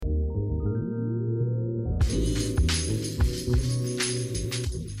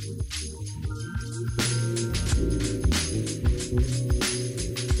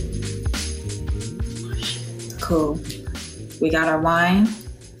Cool. We got our wine.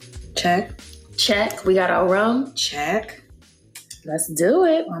 Check. Check. We got our rum. Check. Let's do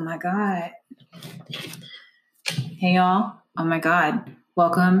it. Oh my God. Hey y'all. Oh my God.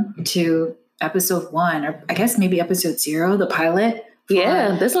 Welcome to episode 1, or I guess maybe episode 0, the pilot.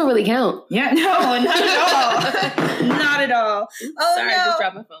 Yeah, this don't really count. Yeah, no, not at all. Not at all. Oh, sorry, no. I just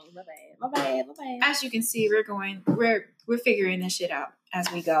dropped my phone. My bad. As you can see, we're figuring this shit out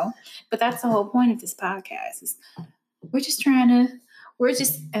as we go. But that's the whole point of this podcast. Is we're just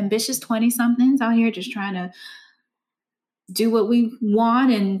ambitious 20-somethings out here just trying to do what we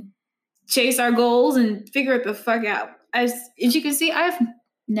want and chase our goals and figure it the fuck out. As you can see, I've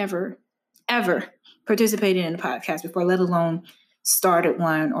never, ever participated in a podcast before, let alone started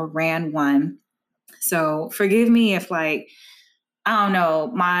one or ran one. So forgive me if, like, I don't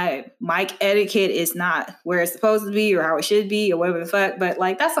know, my mic etiquette is not where it's supposed to be or how it should be or whatever the fuck. But,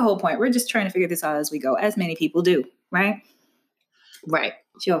 like, that's the whole point. We're just trying to figure this out as we go, as many people do, right? Right.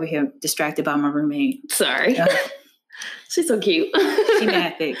 She over here distracted by my roommate. Sorry. She's so cute. She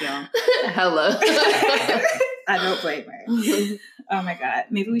mad thick, y'all. Hello. I don't blame her. Oh my God.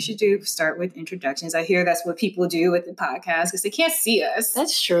 Maybe we should start with introductions. I hear that's what people do with the podcast because they can't see us.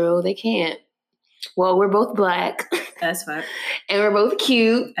 That's true. They can't. Well, we're both Black. As fuck. And we're both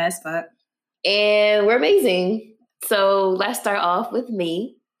cute. As fuck. And we're amazing. So let's start off with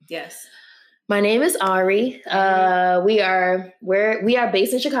me. Yes. My name is Ari. We are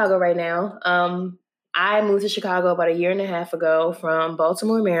based in Chicago right now. I moved to Chicago about 1.5 years ago from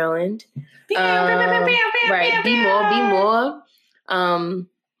Baltimore, Maryland. Right, be more.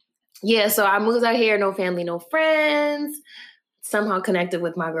 Yeah, so I moved out here, no family, no friends. Somehow connected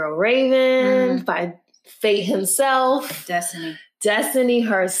with my girl Raven by fate himself. Destiny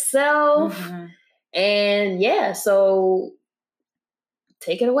herself. Mm-hmm. And yeah, so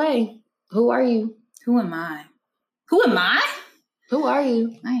take it away. Who are you? Who am I? Who are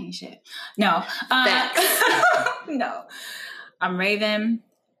you? I ain't shit. No. No. I'm Raven.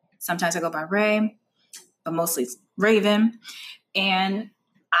 Sometimes I go by Ray, but mostly it's Raven. And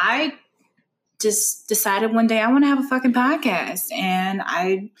I just decided one day I want to have a fucking podcast. And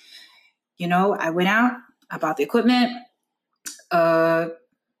I went out, I bought the equipment. I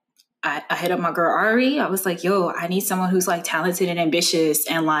hit up my girl Ari. I was like, yo, I need someone who's like talented and ambitious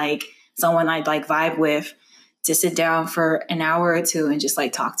and like someone I'd like vibe with to sit down for an hour or two and just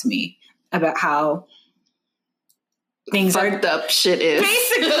like talk to me about how things fucked up shit is.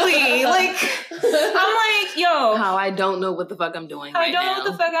 Basically, like, I'm like, yo. How I don't know what the fuck I'm doing I don't know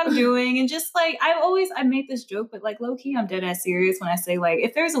what the fuck I'm doing. And just like, I make this joke, but like low key, I'm dead ass serious when I say like,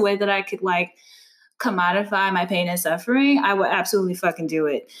 if there's a way that I could like commodify my pain and suffering, I would absolutely fucking do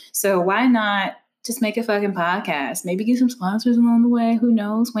it. So why not just make a fucking podcast? Maybe get some sponsors along the way. Who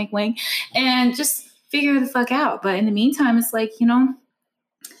knows? Wink, wink. And just figure the fuck out. But in the meantime, it's like,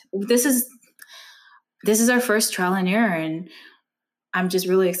 this is our first trial and error. And I'm just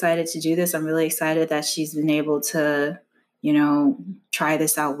really excited to do this. I'm really excited that she's been able to, try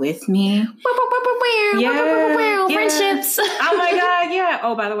this out with me. Friendships. Oh my God, yeah.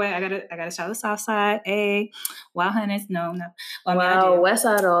 Oh, by the way, I gotta shout the South Side. Hey, Wow Hunters. No. Well, wow, West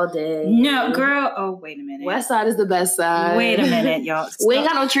Side all day. No, girl. Oh, wait a minute. West Side is the best side. Wait a minute, y'all. We ain't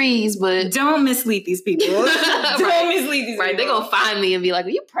got no trees, but don't mislead these people. Don't mislead these people. Right, they gonna find me and be like, "Are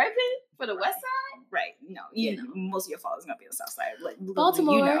you prepping for the West Side?" Right. No, most of your followers gonna be on the South Side. Like,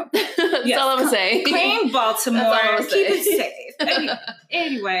 Baltimore. That's all I'm gonna say. Claim Baltimore. Keep it safe.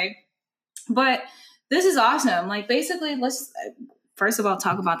 Anyway, but this is awesome. Like, basically, let's first of all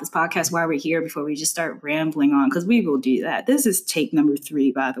talk about this podcast, why we're here, before we just start rambling on, because we will do that. This is take number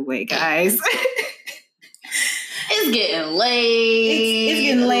 3, by the way, guys. It's getting late. It's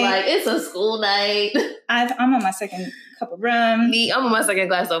getting late. Like, it's a school night. I'm on my second cup of rum. I'm on my second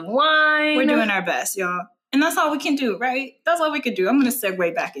glass of wine. We're doing our best, y'all. And that's all we can do, right? That's all we could do. I'm going to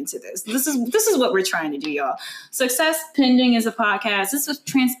segue back into this. This is what we're trying to do, y'all. Success Pending is a podcast. This is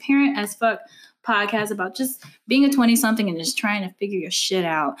transparent as fuck podcast about just being a 20-something and just trying to figure your shit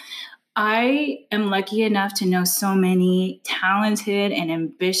out. I am lucky enough to know so many talented and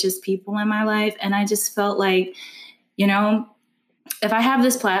ambitious people in my life. And I just felt like, if I have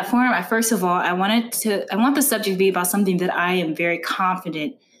this platform, I want the subject to be about something that I am very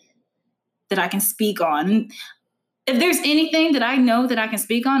confident that I can speak on. If there's anything that I know that I can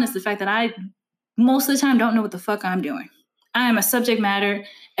speak on, it's the fact that I most of the time don't know what the fuck I'm doing. I am a subject matter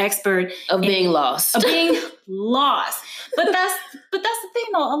expert of being lost. But that's the thing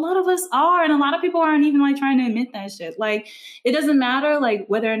though. A lot of us are, and a lot of people aren't even like trying to admit that shit. Like, it doesn't matter like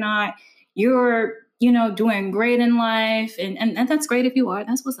whether or not you're doing great in life, and that's great if you are.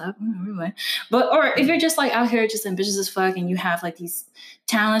 That's what's up. But or if you're just like out here just ambitious as fuck and you have like these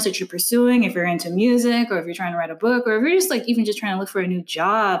talents that you're pursuing, if you're into music or if you're trying to write a book or if you're just like even just trying to look for a new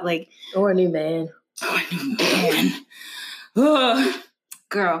job, like or a new man. Ugh.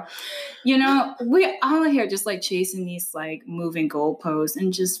 Girl, we're all here just like chasing these like moving goalposts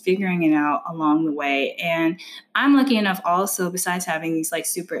and just figuring it out along the way. And I'm lucky enough also, besides having these like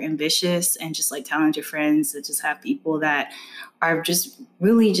super ambitious and just like talented friends, that just have people that are just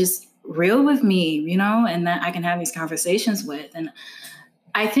really just real with me, and that I can have these conversations with. And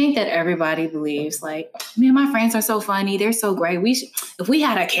I think that everybody believes like, man, my friends are so funny. They're so great. If we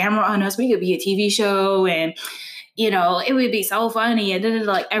had a camera on us, we could be a TV show and it would be so funny. And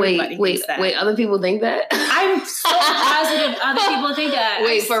like everybody thinks that. Wait, other people think that? I'm so positive other people think that.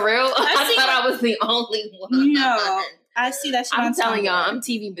 Wait, for real? I thought I was the only one. No, I see that shit. I'm telling y'all, I'm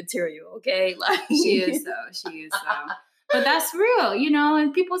TV material, okay? Like she is so. But that's real,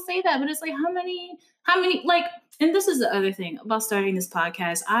 and people say that, but it's like how many like, and this is the other thing about starting this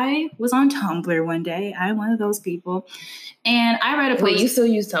podcast. I was on Tumblr one day. I'm one of those people. And I read a post. Wait, you still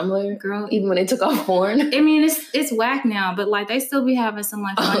use Tumblr? Girl. Even when they took off porn? I mean, it's whack now, but like they still be having some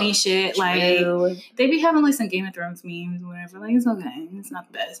like funny shit. Like they be having like some Game of Thrones memes or whatever. Like it's okay. It's not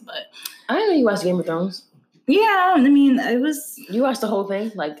the best, but I didn't know you watched Game of Thrones. Yeah, I mean, it was... You watched the whole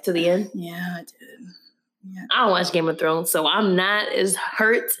thing, like, to the end? Yeah, I did. Yeah. I don't watch Game of Thrones, so I'm not as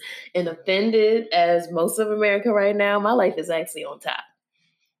hurt and offended as most of America right now. My life is actually on top.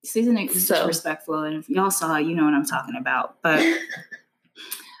 Season 8 was disrespectful, and if y'all saw it, you know what I'm talking about. But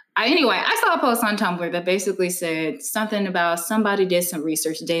anyway, I saw a post on Tumblr that basically said something about somebody did some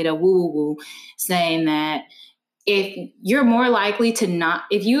research data, woo, saying that if you're more likely to not,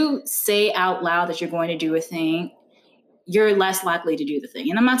 if you say out loud that you're going to do a thing, you're less likely to do the thing.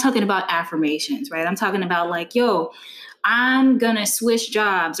 And I'm not talking about affirmations, right? I'm talking about like, yo, I'm going to switch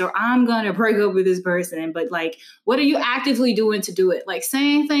jobs or I'm going to break up with this person. But like, what are you actively doing to do it? Like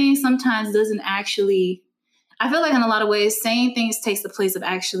saying things sometimes doesn't actually, I feel like in a lot of ways, saying things takes the place of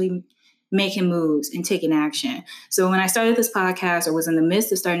actually making moves and taking action. So when I started this podcast or was in the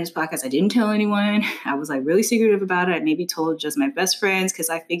midst of starting this podcast, I didn't tell anyone. I was like really secretive about it. I maybe told just my best friends because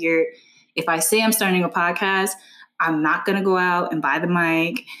I figured if I say I'm starting a podcast, I'm not going to go out and buy the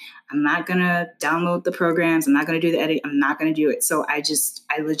mic. I'm not going to download the programs. I'm not going to do the edit. I'm not going to do it. So I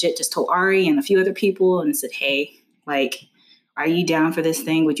legit just told Ari and a few other people and said, hey, like, are you down for this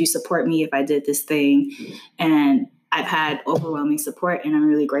thing? Would you support me if I did this thing? And I've had overwhelming support and I'm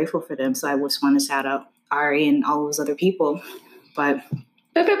really grateful for them. So I just want to shout out Ari and all those other people. But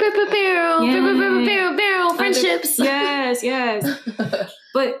friendships. Yes.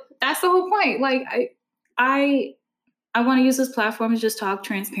 But that's the whole point. Like I want to use this platform to just talk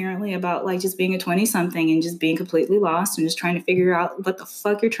transparently about like just being a 20-something and just being completely lost and just trying to figure out what the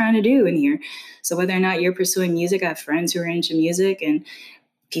fuck you're trying to do in here. So whether or not you're pursuing music, I have friends who are into music and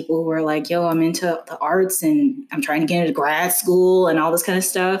people who are like, yo, I'm into the arts and I'm trying to get into grad school and all this kind of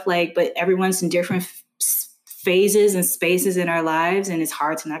stuff. Like, but everyone's in different phases and spaces in our lives. And it's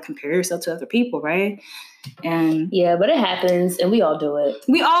hard to not compare yourself to other people, right? And yeah, but it happens and we all do it.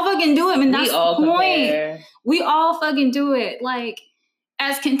 We all fucking do it. And that's the point. Compare. We all fucking do it. Like,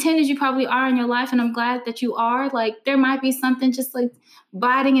 as content as you probably are in your life, and I'm glad that you are, like, there might be something just, like,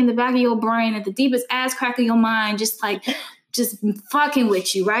 biting in the back of your brain at the deepest ass crack of your mind, just, like, just fucking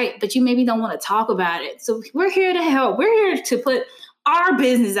with you, right? But you maybe don't want to talk about it. So we're here to help. We're here to put our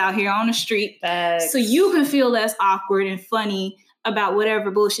business out here on the street so you can feel less awkward and funny about whatever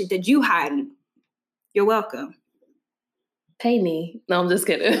bullshit that you hiding. You're welcome. Pay me. No, I'm just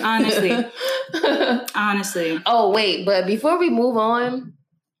kidding. Honestly. Oh, wait. But before we move on,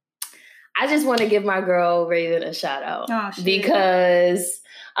 I just want to give my girl Raven a shout out. Oh, shit. Because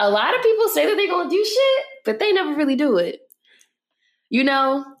a lot of people say that they're going to do shit, but they never really do it. You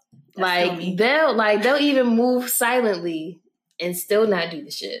know? They'll even move silently and still not do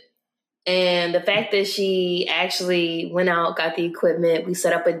the shit. And the fact that she actually went out, got the equipment, we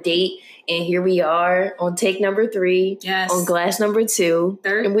set up a date, and here we are on take number 3, on glass number 2,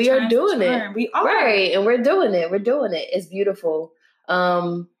 and we are doing it. We are. Right, and we're doing it. It's beautiful.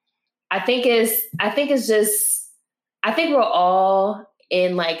 I think we're all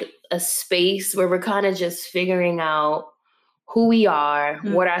in like a space where we're kind of just figuring out who we are,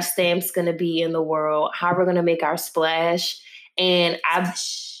 what our stamp's going to be in the world, how we're going to make our splash. And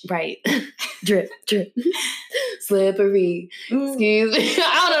right. Drip, slippery. Excuse me. I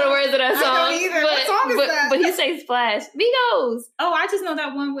don't know the words of that song. I don't either. What song is that? But he says splash. Migos. Oh, I just know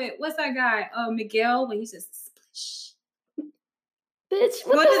that one with, what's that guy? Miguel, when he says splash. Bitch,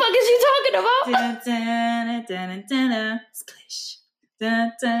 what the fuck is you talking about? Splish.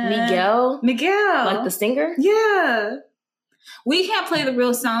 Miguel? Like the singer? Yeah. We can't play the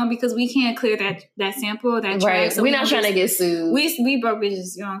real song because we can't clear that sample, that track. Right. So we're not trying to get sued. We broke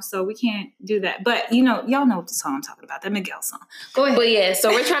bitches, so we can't do that. But, y'all know what the song I'm talking about, that Miguel song. Go ahead. But yeah, so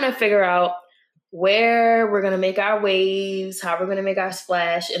we're trying to figure out where we're going to make our waves, how we're going to make our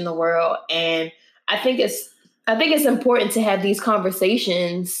splash in the world. And I think it's important to have these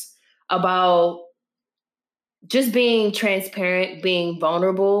conversations about just being transparent, being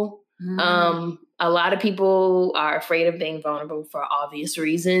vulnerable. Mm-hmm. A lot of people are afraid of being vulnerable for obvious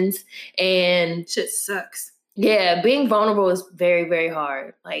reasons. And shit sucks. Yeah, being vulnerable is very, very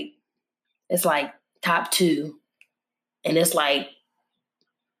hard. Like, it's like top 2. And it's like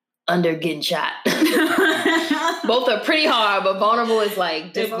under getting shot. Both are pretty hard, but vulnerable is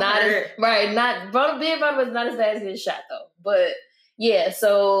like just not as, right. Being vulnerable is not as bad as getting shot though. But yeah,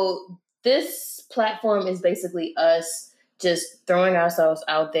 so this platform is basically us just throwing ourselves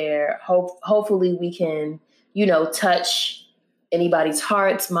out there. Hopefully we can, touch anybody's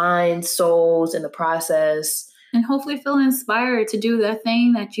hearts, minds, souls in the process. And hopefully feel inspired to do the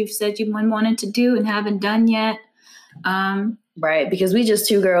thing that you've said you wanted to do and haven't done yet. Right, because we just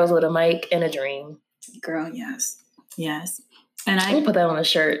 2 girls with a mic and a dream. Girl, yes. Yes. And I'll put that on a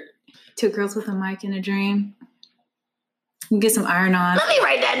shirt. 2 girls with a mic and a dream. You get some iron-on. Let me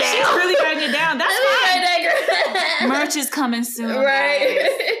write that down. She's really writing it down. That's fine. That Merch is coming soon. Right.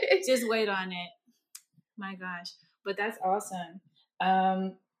 Guys. Just wait on it. My gosh. But that's awesome.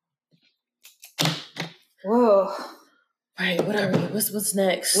 Whoa. Right, whatever. What's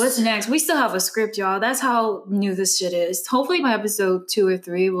next? What's next? We still have a script, y'all. That's how new this shit is. Hopefully by episode 2 or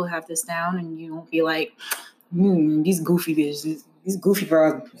 3, we'll have this down and you won't be like, these goofy bitches. These goofy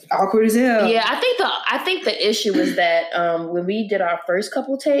bros, awkward as hell. Yeah, I think the issue is that when we did our first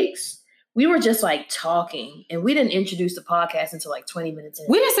couple takes, we were just like talking, and we didn't introduce the podcast until like 20 minutes in.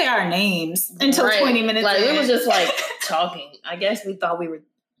 We didn't say our names until 20 minutes in. We was just like talking. I guess we thought we were.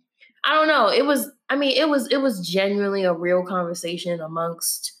 I don't know. It was genuinely a real conversation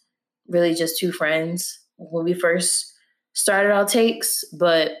amongst really just 2 friends when we first started our takes,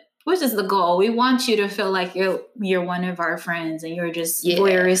 but. Which is the goal. We want you to feel like you're one of our friends and you're just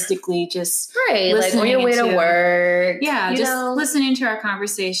voyeuristically just like on your way to work. Yeah, listening to our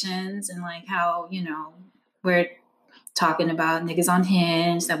conversations and like how, we're talking about niggas on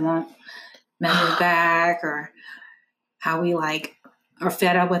Hinge that won't measure back, or how we like are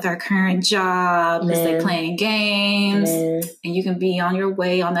fed up with our current job because they're playing games. And you can be on your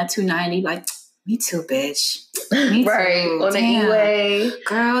way on that 290 like, me too, bitch. Me right. too. On the E-way.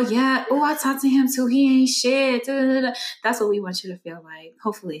 Girl, yeah. Oh, I talked to him too. He ain't shit. That's what we want you to feel like.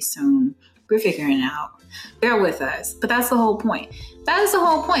 Hopefully soon. We're figuring it out. Bear with us. But that's the whole point. That is the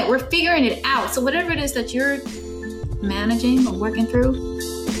whole point. We're figuring it out. So whatever it is that you're managing or working through,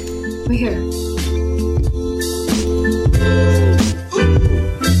 we're here.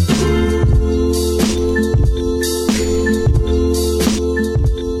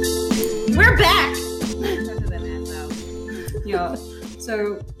 We're back. Yo,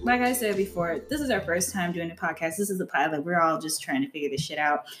 so like I said before, this is our first time doing a podcast. This is a pilot. We're all just trying to figure this shit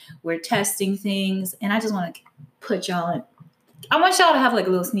out. We're testing things, and I just want to put y'all in. I want y'all to have like a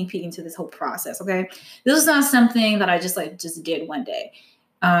little sneak peek into this whole process, okay? This is not something that I just did one day.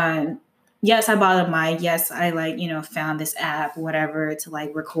 Yes, I bought a mic. Yes, I found this app, whatever, to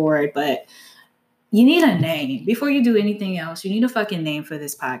like record, but you need a name. Before you do anything else, you need a fucking name for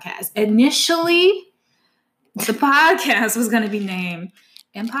this podcast. Initially, the podcast was going to be named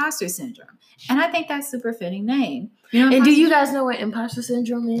Imposter Syndrome. And I think that's a super fitting name. And do you guys know what Imposter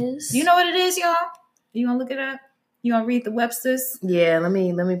Syndrome is? You know what it is, y'all? You want to look it up? You want to read the Webster's? Yeah, let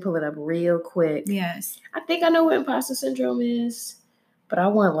me pull it up real quick. Yes. I think I know what Imposter Syndrome is, but I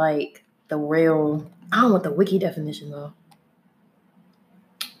want like the real, I don't want the wiki definition though.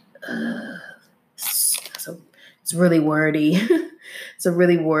 It's really wordy. It's a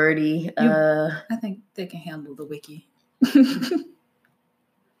really wordy. I think they can handle the wiki.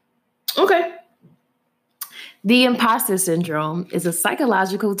 Okay. The imposter syndrome is a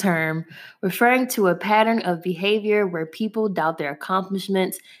psychological term referring to a pattern of behavior where people doubt their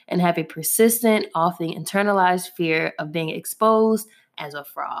accomplishments and have a persistent, often internalized fear of being exposed as a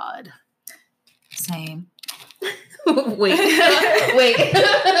fraud. Same. Wait.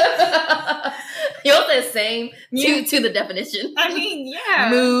 You said same to the definition. I mean, yeah.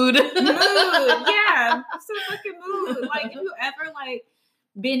 Mood. Yeah. So fucking mood. Like, if you ever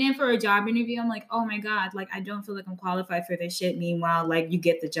been in for a job interview. I'm like, oh my God, like, I don't feel like I'm qualified for this shit. Meanwhile, like, you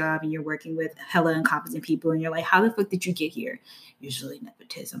get the job and you're working with hella incompetent people and you're like, how the fuck did you get here? Usually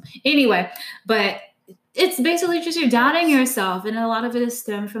nepotism. Anyway, but it's basically just you're doubting yourself. And a lot of it is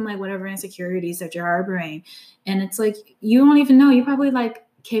stemmed from like whatever insecurities that you're harboring. And it's like, you don't even know. You're probably like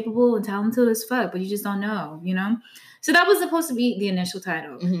capable and talented as fuck, but you just don't know, you know? So that was supposed to be the initial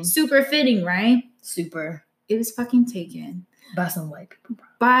title. Mm-hmm. Super fitting, right? Super. It was fucking taken. By some white people.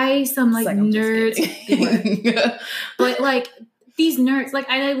 By some like nerds. But like these nerds, like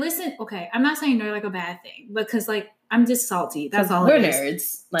I listen, okay, I'm not saying nerd like a bad thing, because like I'm just salty. That's all we're it is.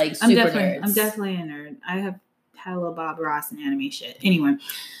 Nerds. Like super nerds. I'm definitely a nerd. I have had a little Bob Ross and anime shit. Anyway,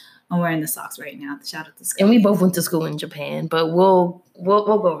 I'm wearing the socks right now. Shout out to Scott. And we both went to school in Japan, but we'll go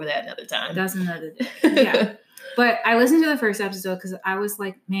over that another time. That's another day. Yeah. But I listened to the first episode because I was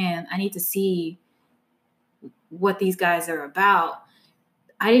like, man, I need to see what these guys are about.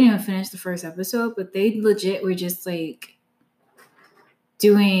 I didn't even finish the first episode, but they legit were just like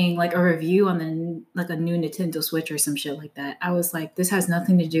doing like a review on the like a new Nintendo Switch or some shit like that. I was like, this has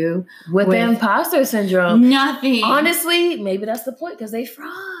nothing to do with the imposter syndrome. Nothing. Honestly, maybe that's the point, because they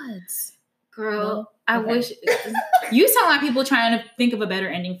frauds. Girl, no? I wish you sound like people trying to think of a better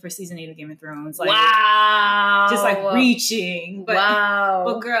ending for season 8 of Game of Thrones. Like, wow. Just like reaching. But, wow.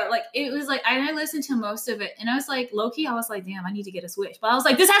 But girl, like it was like I listened to most of it and I was like, low-key, I was like, damn, I need to get a Switch. But I was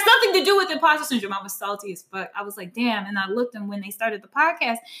like, this has nothing to do with imposter syndrome. I was salty as fuck. I was like, damn. And I looked, and when they started the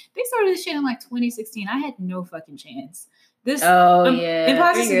podcast, they started this shit in like 2016. I had no fucking chance. This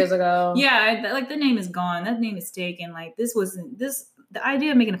yeah, 3 years ago. Yeah, like the name is gone. That name is taken. Like the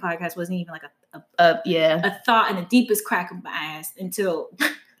idea of making a podcast wasn't even like a thought in the deepest crack of my ass until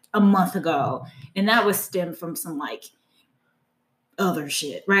a month ago. And that was stemmed from some like other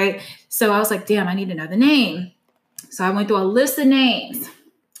shit, right? So I was like, damn, I need another name. So I went through a list of names.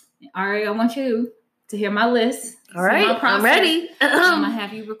 All right, I want you to hear my list. All right, I'm ready. I'm gonna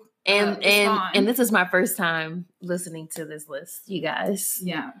have you and this is my first time listening to this list, you guys.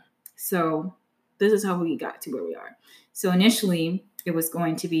 Yeah. So this is how we got to where we are. So initially it was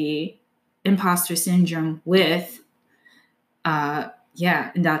going to be imposter syndrome with Mm-hmm.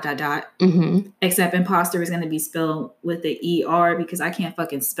 Except imposter was going to be spelled with the ER because I can't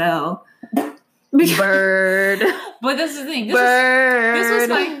fucking spell. Bird. But this is the thing. This was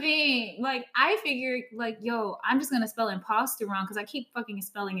my thing. Like, I figured, like, yo, I'm just going to spell imposter wrong because I keep fucking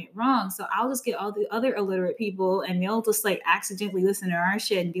spelling it wrong. So I'll just get all the other illiterate people and they'll just, like, accidentally listen to our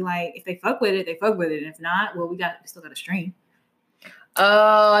shit and be like, if they fuck with it, they fuck with it. And if not, well, we still got a stream.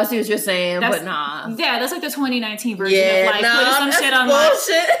 Oh, I see what you're saying, but nah. Yeah, that's like the 2019 version of like putting some shit on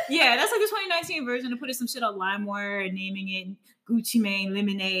bullshit. Yeah, that's like the 2019 version of putting some shit on LimeWire and naming it Gucci Mane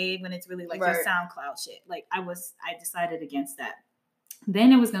Lemonade when it's really like just SoundCloud shit. Like I decided against that.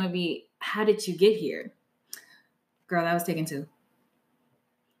 Then it was gonna be, how did you get here? Girl, that was taken too.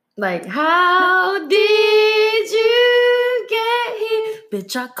 Like, how did you get here?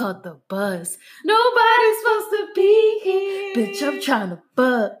 Bitch, I caught the bus. Nobody's supposed to be here. Bitch, I'm trying to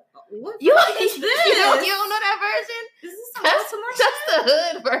fuck. What is this? You don't know that version? Is this some Baltimore shit? That's the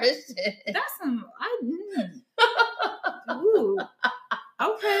hood version. That's some... Ooh.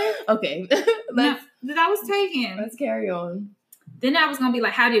 Okay. That was taken. Let's carry on. Then I was going to be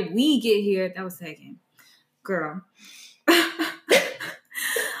like, how did we get here? That was taken. Girl.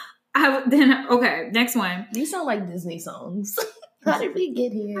 Okay, next one. These sound like Disney songs. How did we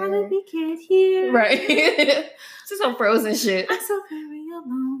get here? How did we get here? Right. Just some Frozen shit. I'm so very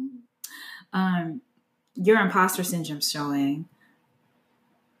alone. Your imposter syndrome showing.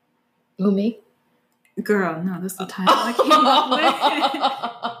 Who, me? Girl, no, that's the title I came up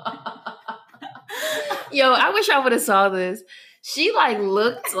with. Yo, I wish I would have saw this. She like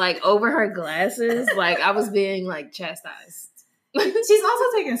looked like over her glasses, like I was being like chastised. She's also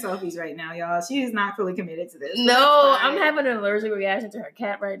taking selfies right now, y'all. She is not fully committed to this. No, I'm having an allergic reaction to her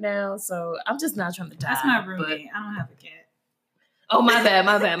cat right now, so I'm just not trying to die. That's my roommate. I don't have a cat. Oh, my bad.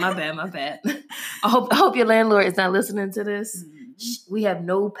 I hope your landlord is not listening to this. Mm-hmm. We have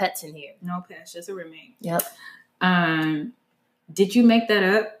no pets in here. No pets, just a roommate. Yep. Did you make that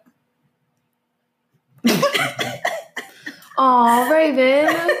up? Oh,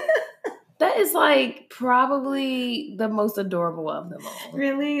 Raven. That is like probably the most adorable of them all.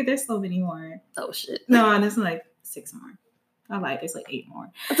 Really? There's so many more. Oh shit. No, there's like 6 more. There's like 8 more.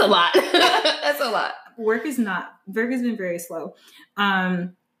 That's a lot. That's a lot. Work has been very slow.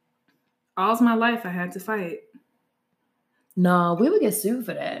 All's my life I had to fight. No, we would get sued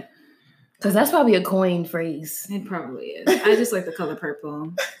for that. Because that's probably a coined phrase. It probably is. I just like the color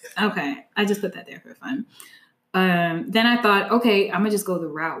purple. Okay. I just put that there for fun. Then I thought, okay, I'm gonna just go the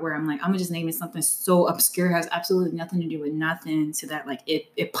route where I'm like, I'm gonna just name it something so obscure, has absolutely nothing to do with nothing, so that like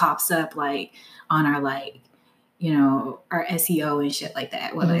it pops up like on our like, you know, our SEO and shit like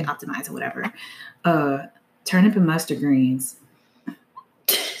that, whether they optimize or whatever. Turnip and mustard greens,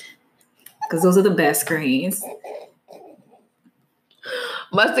 because those are the best greens.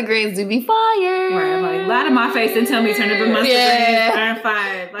 Mustard greens do be fire. Right, I'm like, lie to my face and tell me turnip and mustard greens aren't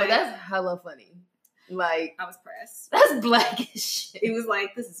fire. Like, but that's hella funny. Like, I was pressed. That's black as shit. It was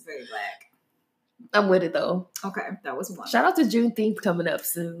like, this is very black. I'm with it though. Okay, that was one. Shout out to Juneteenth coming up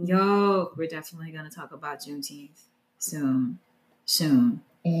soon. Yo, we're definitely gonna talk about Juneteenth soon.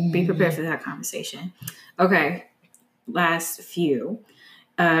 Be prepared for that conversation. Okay, last few.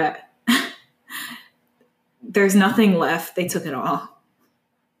 There's nothing left. They took it all.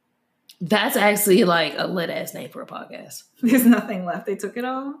 That's actually like a lit ass name for a podcast. There's nothing left. They took it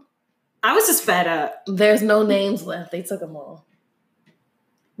all. I was just fed up. There's no names left. They took them all.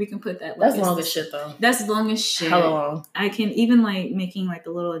 We can put that. That's long as shit, though. That's long as shit. Hella long. I can even like making like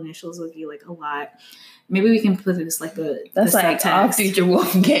the little initials would be like a lot. Maybe we can put this like the. That's the like our future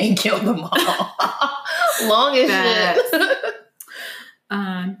Wolfgang killed them all. Long as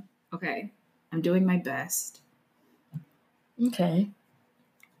shit. Okay, I'm doing my best. Okay.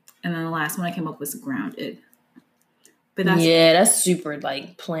 And then the last one I came up with was grounded. But that's super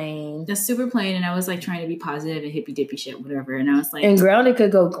like plain. That's super plain, and I was like trying to be positive and hippy dippy shit, whatever. And I was like, and grounded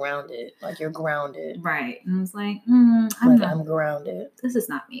could go grounded, like you're grounded, right? And I was like, I'm grounded. This is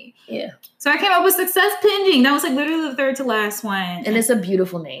not me. Yeah. So I came up with success pending. That was like literally the third to last one, and it's a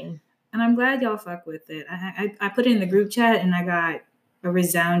beautiful name. And I'm glad y'all fuck with it. I put it in the group chat, and I got a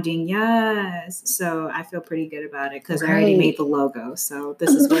resounding yes. So I feel pretty good about it because I already made the logo. So this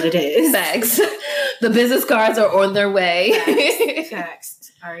is what it is. Facts. The business cards are on their way.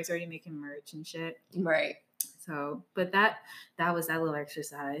 Facts. Ari's already making merch and shit. Right. So, but that was that little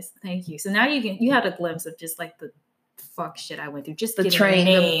exercise. Thank you. So now you had a glimpse of just like the fuck shit I went through. Just the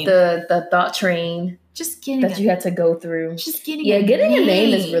train, the thought train. Just getting that you had to go through. Just getting getting a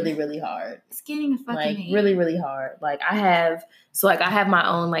name is really, really hard. It's getting a fucking name. Really, really hard. Like I have my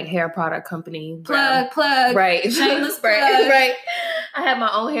own like hair product company. Plug. Right. Shameless plug. Right. I have my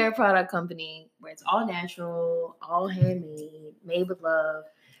own hair product company where it's all natural, all handmade, made with love.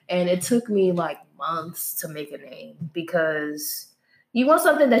 And it took me like months to make a name because you want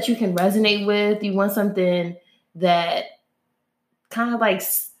something that you can resonate with. You want something that kind of like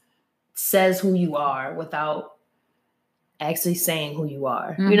says who you are without actually saying who you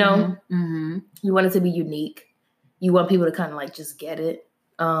are. Mm-hmm. You know? Mm-hmm. You want it to be unique. You want people to kind of like just get it.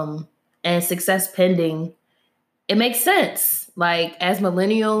 And success pending, it makes sense. Like as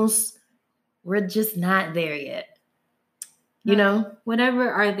millennials, we're just not there yet. You know?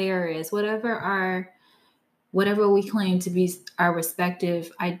 Whatever our there is, whatever we claim to be our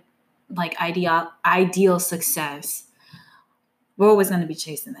respective ideal success, we're always going to be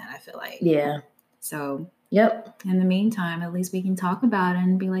chasing that, I feel like. Yeah. So, yep. In the meantime, at least we can talk about it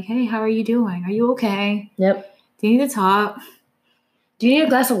and be like, hey, how are you doing? Are you okay? Yep. Do you need to talk? Do you need a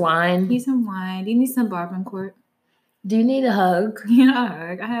glass of wine? Need some wine? Do you need some bourbon court? Do you need a hug? You know, a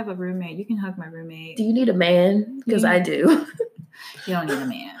hug. I have a roommate. You can hug my roommate. Do you need a man? Because I do. You don't need a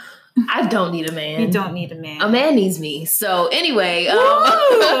man. I don't need a man. You don't need a man. A man needs me. So anyway.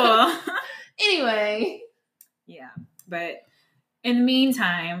 Anyway. Yeah. But in the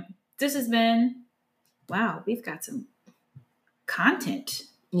meantime, this has been, wow, we've got some content.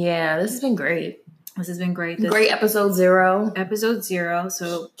 Yeah, this has been great. This has been great. Great episode 0. Episode 0.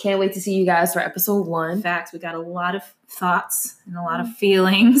 So can't wait to see you guys for episode 1. Facts. We got a lot of thoughts and a lot of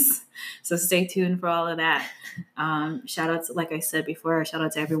feelings. So stay tuned for all of that. Shout out to, like I said before, shout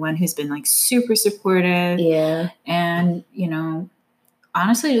out to everyone who's been like super supportive. Yeah. And, you know,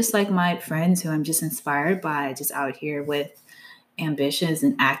 honestly, just like my friends who I'm just inspired by, just out here with ambitions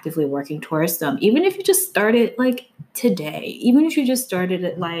and actively working towards them. Even if you just started like today, even if you just started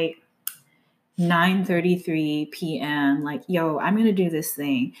at like 9:33 p.m. like, yo, I'm gonna do this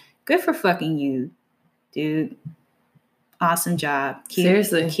thing. Good for fucking you, dude. Awesome job.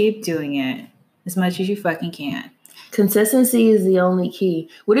 Seriously, keep doing it as much as you fucking can. Consistency is the only key.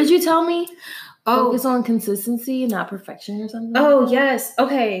 What did you tell me? Focus on consistency, not perfection, or something. Oh yes.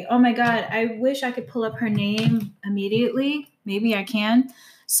 Okay. Oh my god. I wish I could pull up her name immediately. Maybe I can.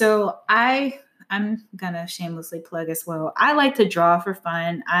 So I'm gonna shamelessly plug as well. I like to draw for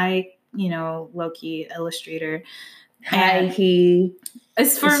fun. Low-key illustrator.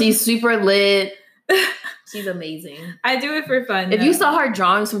 She's super lit. She's amazing. I do it for fun. If you saw her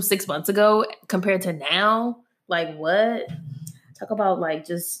drawings from 6 months ago compared to now, like what? Talk about like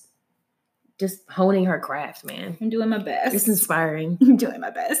just just honing her craft, man. I'm doing my best. It's inspiring. I'm doing my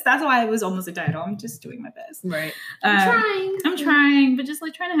best. That's why it was almost a title. I'm just doing my best. Right. I'm trying, but just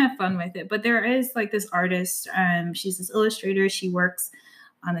like trying to have fun with it. But there is like this artist. She's this illustrator. She works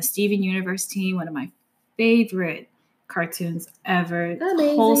on the Steven Universe team. One of my favorite cartoons ever.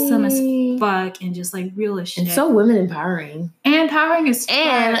 Amazing. Wholesome as fuck and just like real as shit. And so women empowering. And empowering as fuck.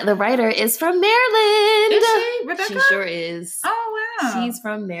 And the writer is from Maryland. Is she? Rebecca? She sure is. Oh, wow. She's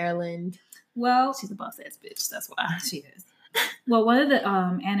from Maryland. Well, she's a boss ass bitch. That's why. She is. Well, one of the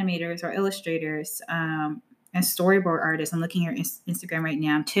animators or illustrators and storyboard artists, I'm looking at her Instagram right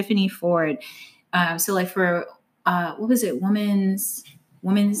now, Tiffany Ford. So like for, what was it? Women's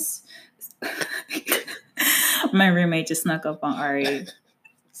my roommate just snuck up on Ari.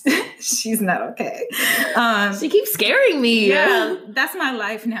 She's not okay. She keeps scaring me. Yeah, that's my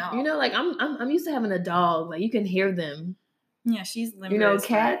life now. You know, like I'm used to having a dog. Like you can hear them. Yeah, she's limber. You know,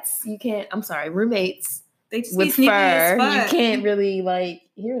 cats. You can't. I'm sorry, roommates. They just with fur. You can't really like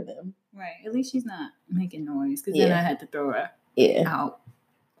hear them. Right. At least she's not making noise because then I had to throw her out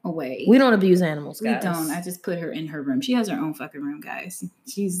away. We don't abuse animals, guys. We don't. I just put her in her room. She has her own fucking room, guys.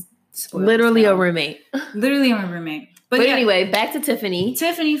 She's literally a roommate. Literally a roommate. But anyway, back to Tiffany.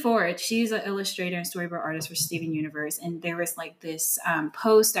 Tiffany Ford. She's an illustrator and storyboard artist for Steven Universe. And there was like this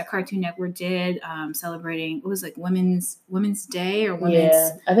post that Cartoon Network did celebrating, it was like Women's Day or Women's...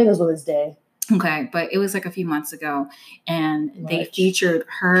 Yeah, I think it was Women's Day. Okay, but it was like a few months ago. And they featured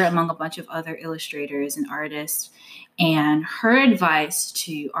her among a bunch of other illustrators and artists. And her advice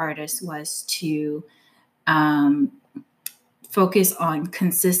to artists was to... focus on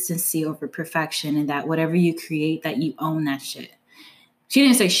consistency over perfection, and that whatever you create, that you own that shit. She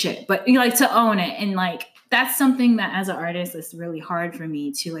didn't say shit, but you like to own it. And like, that's something that as an artist, it's really hard for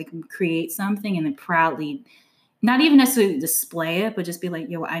me to like create something and then proudly, not even necessarily display it, but just be like,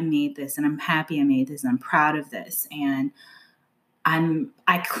 yo, I made this and I'm happy I made this and I'm proud of this. And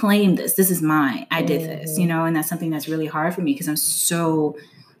I claim this. This is mine. I did this, you know, and that's something that's really hard for me because I'm so,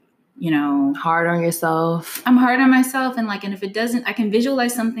 you know, hard on yourself. I'm hard on myself. And like, and if it doesn't, I can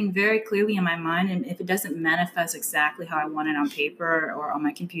visualize something very clearly in my mind. And if it doesn't manifest exactly how I want it on paper or on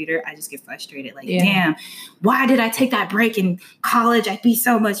my computer, I just get frustrated. Like, damn, why did I take that break in college? I'd be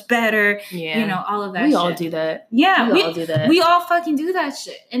so much better. Yeah. You know, all of that. We all do that. Yeah. We all do that. We all fucking do that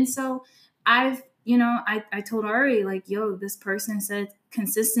shit. And so I told Ari, like, yo, this person said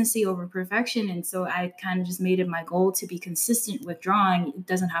consistency over perfection. And so I kind of just made it my goal to be consistent with drawing. It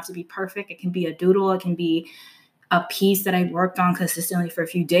doesn't have to be perfect. It can be a doodle. It can be a piece that I worked on consistently for a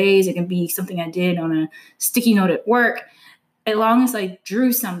few days. It can be something I did on a sticky note at work. As long as I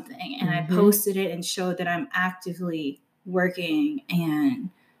drew something and I posted it and showed that I'm actively working and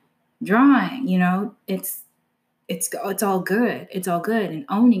drawing, you know, it's all good. It's all good. And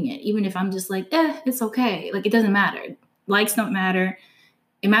owning it, even if I'm just like, it's okay. Like, it doesn't matter. Likes don't matter.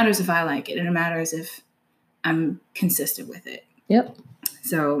 It matters if I like it. And it matters if I'm consistent with it. Yep.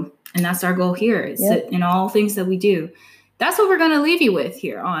 So, and that's our goal here. Is that in all things that we do. That's what we're going to leave you with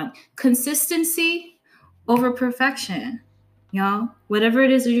here on consistency over perfection. Y'all, whatever it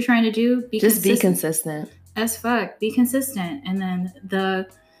is that you're trying to do, be consistent. As fuck. Be consistent. And then the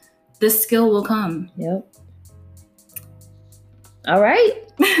skill will come. Yep. All right.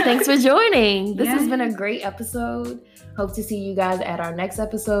 Thanks for joining. This has been a great episode. Hope to see you guys at our next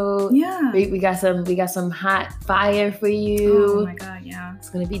episode. Yeah. We got some hot fire for you. Oh my God, yeah. It's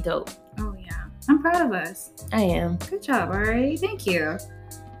gonna be dope. Oh yeah. I'm proud of us. I am. Good job, Ari. Thank you.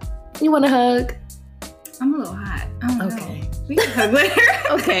 You want a hug? I'm a little hot. Okay. We can hug later.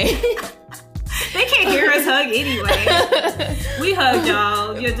 Okay. They can't hear us hug anyway. We hug,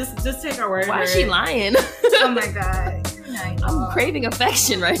 y'all. Yeah, just take our word. Why is she lying? Oh my God. I'm craving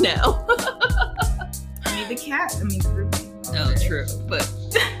affection right now. I mean, the cat. I mean, the roommate. Oh, true. But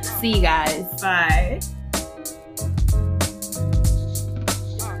see you guys. Bye.